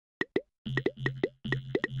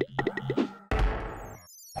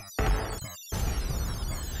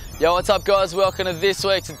Yo, what's up guys? Welcome to this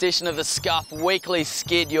week's edition of the Skuff Weekly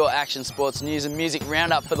Skid, your action sports news and music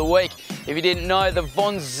roundup for the week. If you didn't know, the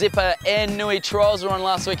Von Zipper Air Nui trials were on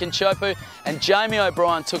last week in Teauhupoo, and Jamie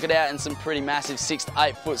O'Brien took it out in some pretty massive 6 to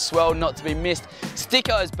 8 foot swell, not to be missed.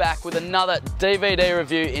 Sticko's back with another DVD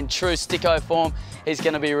review in true Sticko form. He's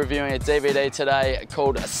going to be reviewing a DVD today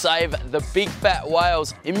called Save the Big Fat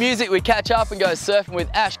Whales. In music, we catch up and go surfing with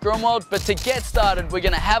Ash Grunwald, but to get started, we're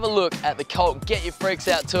going to have a look at the Cult Get Your Freaks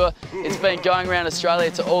Out tour. It's been going around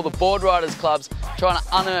Australia to all the board riders clubs, trying to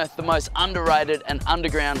unearth the most underrated and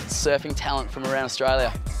underground surfing talent from around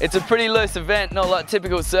Australia. It's a pretty loose event, not like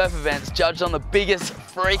typical surf events, judged on the biggest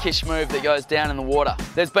freakish move that goes down in the water.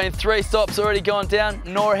 There's been 3 stops already gone down,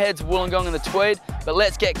 Nora Heads, Wollongong and the Tweed, but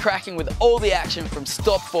let's get cracking with all the action from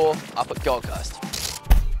stop 4 up at Gold Coast.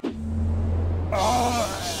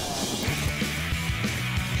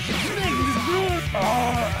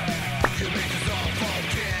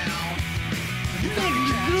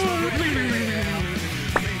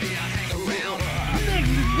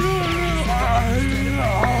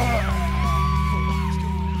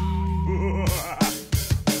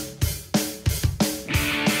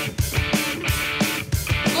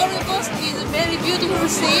 Gold Coast is a very beautiful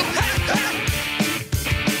sea.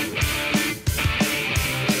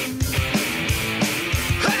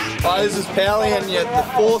 Hi, this is Powley and you're at the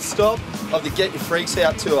 4th stop of the Get Your Freaks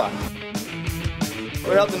Out tour.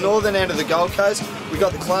 We're up the northern end of the Gold Coast. We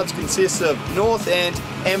got the clubs consist of North End,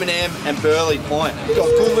 M&M and Burleigh Point. We've got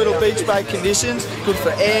good little beach break conditions, good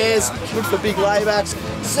for airs, good for big laybacks.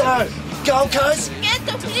 So, Gold Coast, Get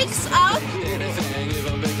the freaks out.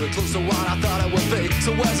 Close to what I thought it would be.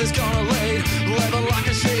 So where's this gonna lead? Living like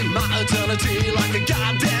a sheep, my eternity like a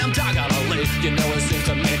goddamn dog on a lead. You know it seems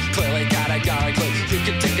to me, clearly got a guy clue. You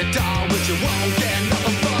can take a dog, but you won't get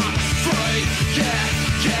nothing but free. Yeah,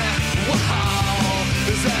 yeah, wow.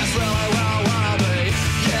 Is that really where I wanna be?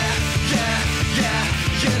 Yeah, yeah, yeah,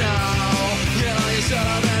 you know you should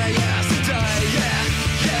have been a yesterday. Yeah,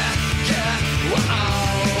 yeah, yeah,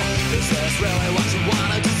 wow. Is this really what you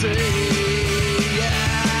wanted to see?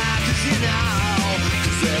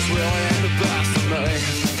 Really ain't the best of me.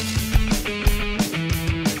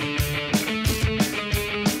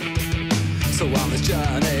 So on this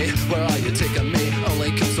journey, where are you taking me?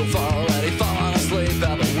 Only come so far already, falling asleep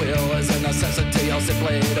at the wheel is a necessity, or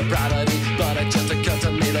simply a depravity. But it just occurred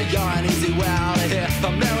to me that you're an easy way out of here.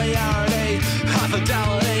 Familiarity, high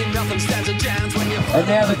fidelity, nothing stands a chance when you. And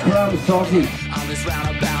now the Chrome Salty. On this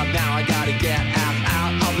roundabout, now I gotta get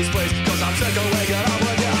out of this place, cause I'm sick of waking up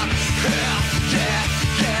with you. Yeah,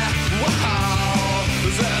 yeah, wow.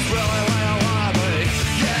 Is this really where I wanna be?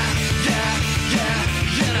 Yeah, yeah, yeah,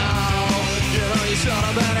 you know you should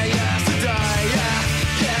have been a yesterday. Yeah,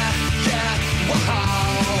 yeah, yeah,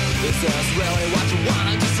 wow. Is this really what you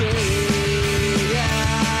wanted to see?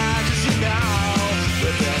 Yeah, cause you know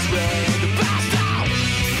that this really ain't the best out.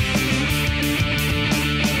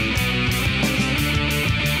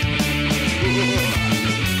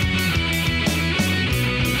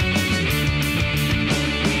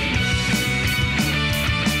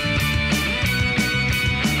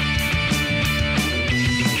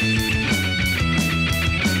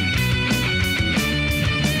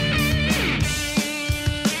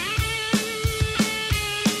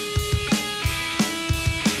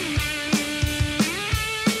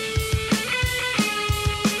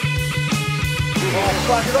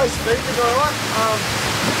 like are those speakers alright?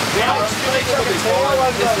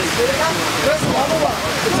 Where's the other one?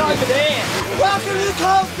 It's over there. Welcome to the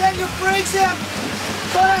Cult Get Your Freaks Out.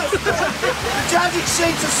 The judging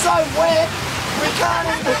sheets are so wet, we can't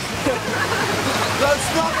even.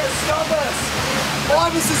 It's not going to stop us.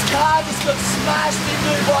 Ibis's car just got smashed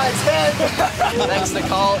into by its head. Thanks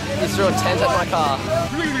Nicole, you threw a tent at my car.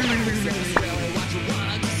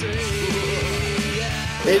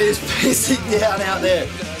 It is pissing down out there.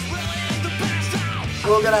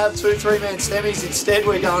 We're going to have 2 3-man semis. Instead,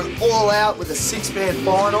 we're going all out with a 6-man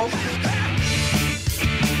final.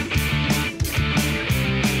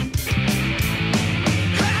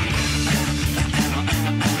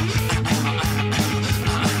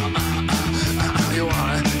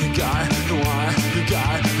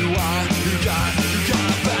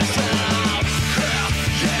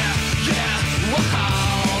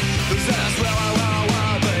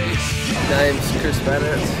 Name's Chris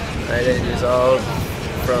Bennett, 18 years old,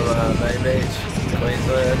 from Main Beach,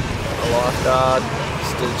 Queensland. I'm a lifeguard,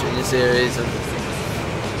 just do the junior series and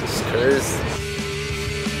just cruise.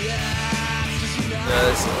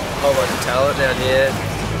 There's a whole bunch of talent down here.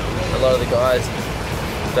 A lot of the guys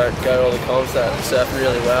don't go to all the comps that are surfing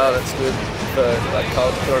really well, that's good for like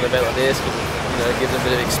culture an event like this, because you know, it gives them a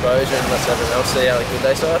bit of exposure and lets everyone else see how good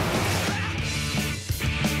they surf.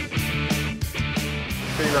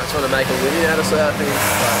 Pretty much want to make a living out of surfing.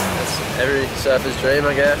 Like, that's every surfer's dream,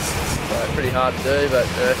 I guess. It's like, pretty hard to do, but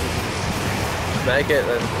if you make it,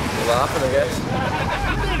 then you're laughing, I guess.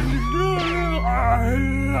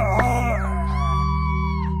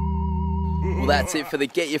 Well, that's it for the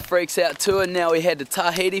Get Your Freaks Out tour. Now we head to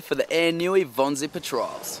Tahiti for the Air Nui Von Zipper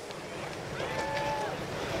trials.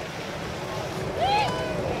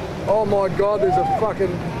 Oh my God, there's a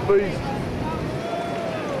fucking beast.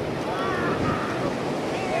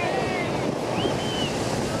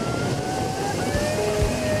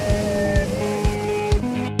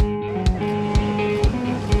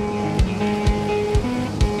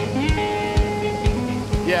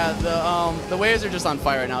 Yeah, the waves are just on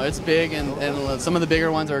fire right now. It's big, and some of the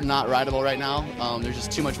bigger ones are not rideable right now. There's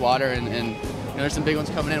just too much water, and you know, there's some big ones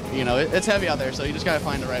coming in. You know, it's heavy out there, so you just gotta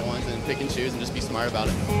find the right ones and pick and choose and just be smart about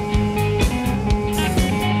it.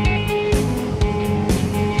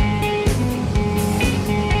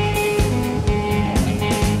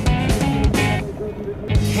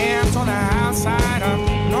 Hands on the outside of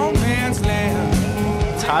no man's land.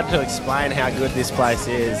 It's hard to explain how good this place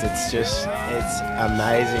is. It's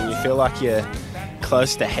amazing. You feel like you're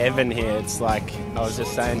close to heaven here. It's like, I was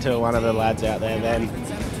just saying to one of the lads out there then,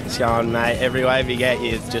 it's going, mate, every wave you get,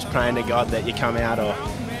 you're just praying to God that you come out, or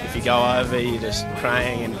if you go over, you're just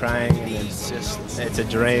praying, and it's a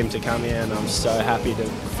dream to come here, and I'm so happy to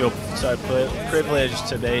feel so privileged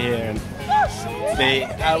to be here and be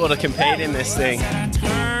able to compete in this thing.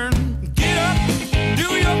 Get up,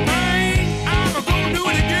 do your thing. I'm gonna do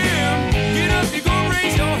it again. Get up, you're gonna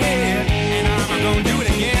raise your head, and I'm gonna do it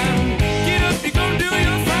again. Get up, you're gonna do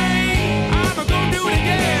your thing. I'm gonna do it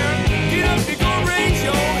again. Get up, you're gonna raise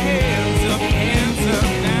your hands up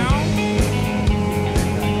now.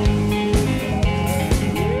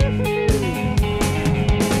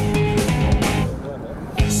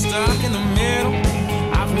 Stuck in the middle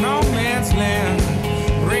of no man's land.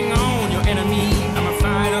 Bring on your enemy. I'm a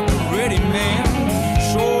fight up and ready man.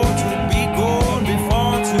 Sure to be gone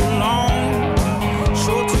before too long.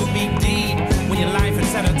 Sure to be deep when your life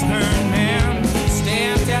is at a turn, man.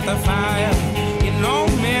 Stand at the fire in no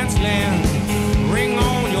man's land. Bring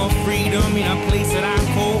on your freedom in a place that I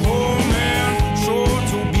call home, man. Sure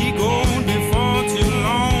to be gone before too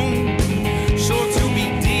long. Sure to be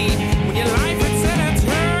deep when your life is at a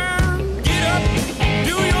turn. Get up,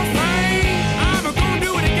 do your thing. I'm gonna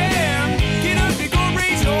do it again. Get up, you're gonna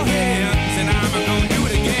raise your hands, and I'm gonna do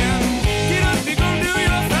it again. Get up, you're gonna do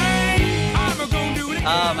your thing. I'm gonna do it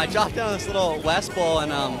again. I dropped down this little West Bowl,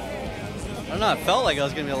 and I don't know, it felt like it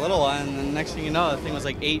was gonna be a little one, and then next thing you know, the thing was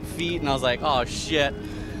like 8 feet, and I was like, oh shit,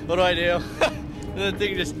 what do I do? The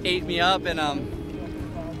thing just ate me up, and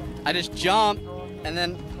I just jumped, and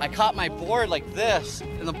then I caught my board like this,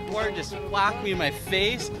 and the board just whacked me in my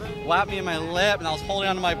face, whacked me in my lip, and I was holding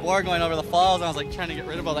onto my board going over the falls, and I was like trying to get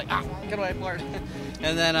rid of it, like, get away board.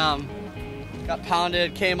 And then got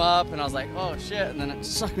pounded, came up, and I was like, oh shit, and then it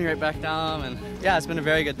sucked me right back down, and yeah, it's been a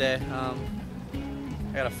very good day.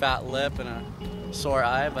 I got a fat lip and a sore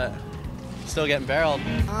eye, but still getting barreled.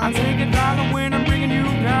 I take $1 when I'm bringing you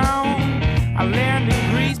down. I land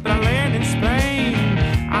in Greece, but I land in Spain.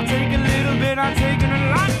 I take a little bit, I take a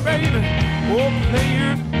lot, baby. Oh,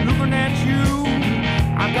 player, looking at you.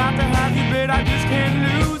 I got to have you, but I just can't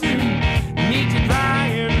lose you. Need to dry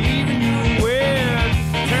and leaving you wet.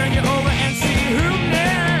 Turn you over and see who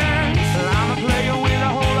next. Well, I'm a player with a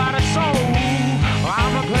whole lot of soul.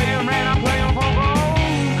 I'm a player, man, I'm playing for gold.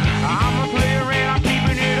 I'm a player and I'm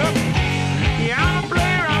keeping it up. Yeah, I'm a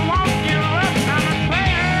player, I won't give up. I'm a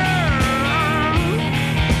player.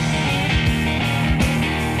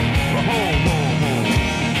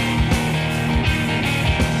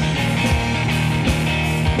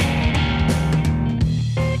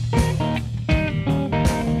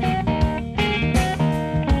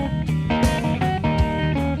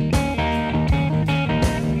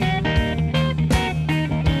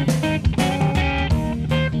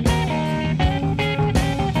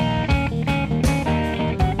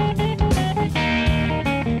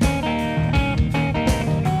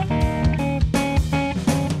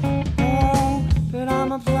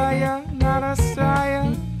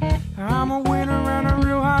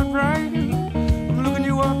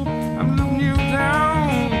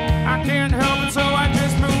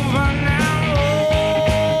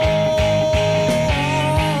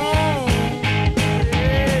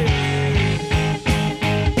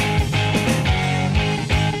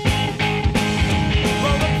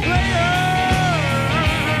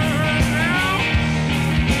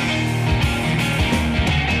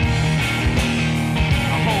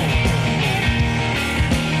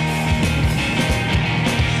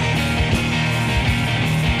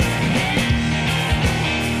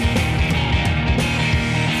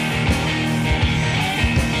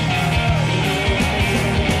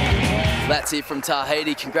 That's it from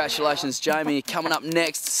Tahiti. Congratulations, Jamie. Coming up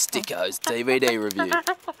next, Sticko's DVD review.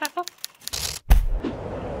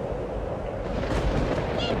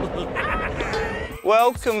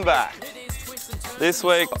 Welcome back. This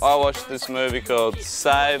week I watched this movie called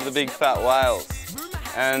Save the Big Fat Whales.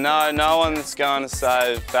 And no one's going to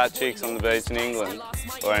save fat chicks on the beach in England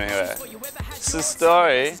or anywhere. It's a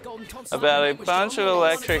story about a bunch of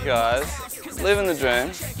electric guys living the dream,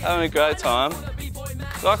 having a great time.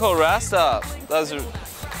 A guy called Rasta does a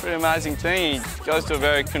pretty amazing thing. He goes to a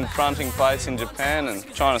very confronting place in Japan and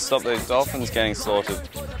trying to stop these dolphins getting slaughtered.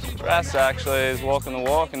 Rasta actually is walking the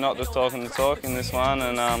walk and not just talking the talk in this one,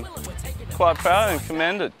 and quite proud and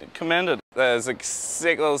commended. There's a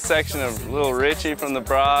sick little section of little Richie from the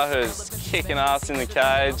bra who's kicking ass in the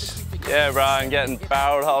cage. Yeah, bro, and getting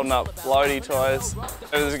barreled holding up floaty toys.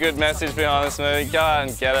 There's a good message behind this movie. Go out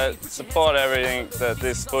and get it. Support everything that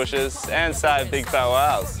this pushes and save big fat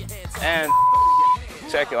whales. And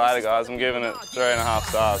check you later, guys. I'm giving it 3.5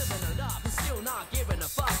 stars.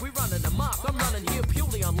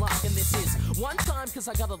 One time, cause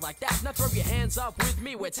I got it like that. Now throw your hands up with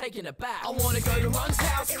me, we're taking it back. I wanna go to Run's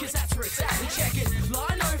house, cause that's where it's at. We check it.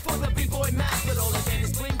 Lino for the big boy Mac, but all again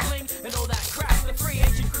is bling bling and all that crap. The free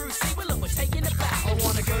agent crew, see, well, look, we're taking it back. I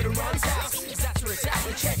wanna go to Run's house, cause that's where it's at.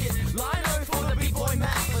 We check it. Lino for the big boy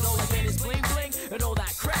Mac, but all again is bling bling and all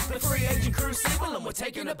that crap. The free agent crew, see, well, and we're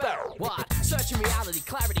taking it back. What? Searching reality,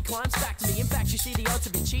 clarity climbs back to me. In fact, you see the odds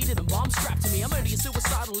have been cheated and bombs strapped to me. I'm only a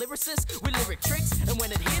suicidal lyricist with lyric tricks, and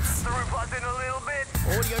when it hits, the buzzing a little bit.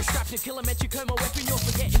 Audio strapped to kilometric coma weapon, you're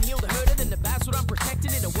forgetting he'll the herder than the bass what I'm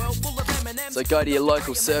protecting in a world full of M&M's. So go to your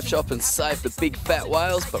local surf shop and save the big fat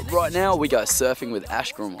whales, but right now we go surfing with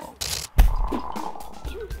Ash Grunwald.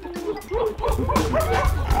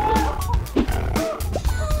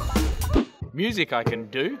 Music I can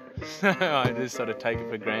do, I just sort of take it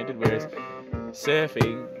for granted, whereas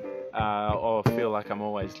surfing, I feel like I'm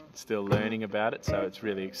always still learning about it, so it's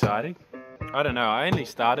really exciting. I don't know, I only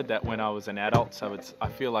started that when I was an adult, so I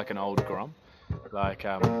feel like an old grom. Like,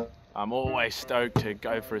 I'm always stoked to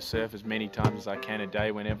go for a surf as many times as I can a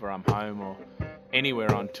day whenever I'm home or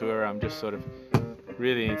anywhere on tour. I'm just sort of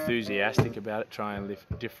really enthusiastic about it, try and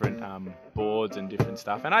lift different boards and different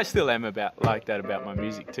stuff. And I still am like that about my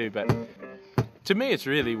music too, but to me it's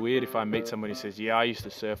really weird if I meet someone who says, yeah, I used to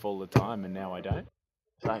surf all the time and now I don't.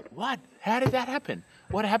 It's like, what? How did that happen?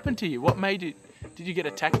 What happened to you? What made it? Did you get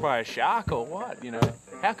attacked by a shark or what? You know,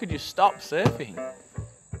 how could you stop surfing?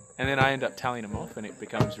 And then I end up telling them off and it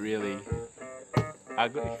becomes really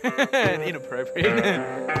ugly and inappropriate.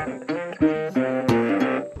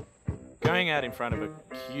 Going out in front of a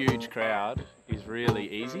huge crowd is really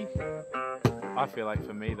easy. I feel like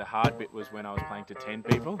for me the hard bit was when I was playing to 10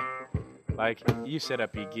 people. Like, you set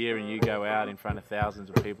up your gear and you go out in front of thousands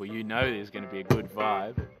of people, you know there's going to be a good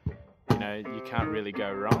vibe. You know, you can't really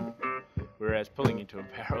go wrong. Whereas pulling into a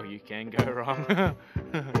barrel, you can go wrong.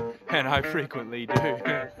 And I frequently do.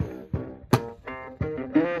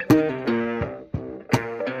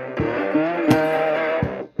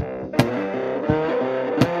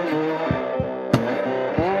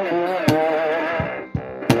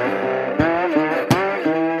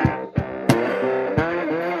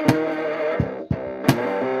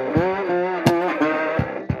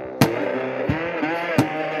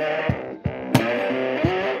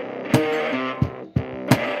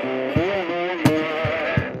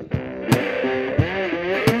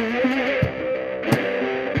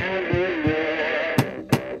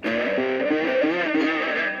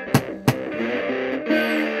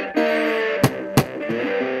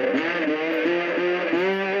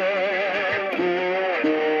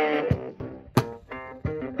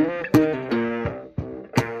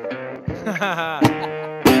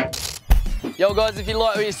 Yo guys, if you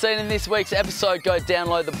like what you've seen in this week's episode, go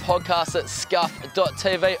download the podcast at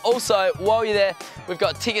skuff.tv. Also, while you're there, we've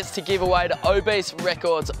got tickets to give away to Obese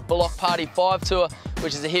Records Block Party 5 tour,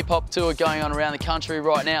 which is a hip hop tour going on around the country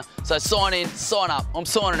right now. So sign in, sign up. I'm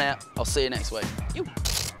signing out. I'll see you next week. Yo.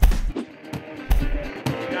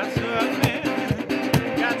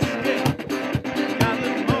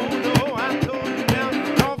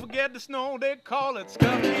 The snow, they call it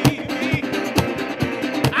Skuff TV.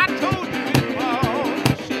 I told you it was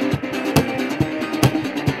shit.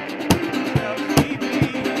 Skuff TV.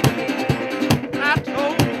 I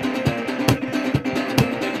told you,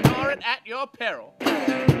 ignore it at your peril.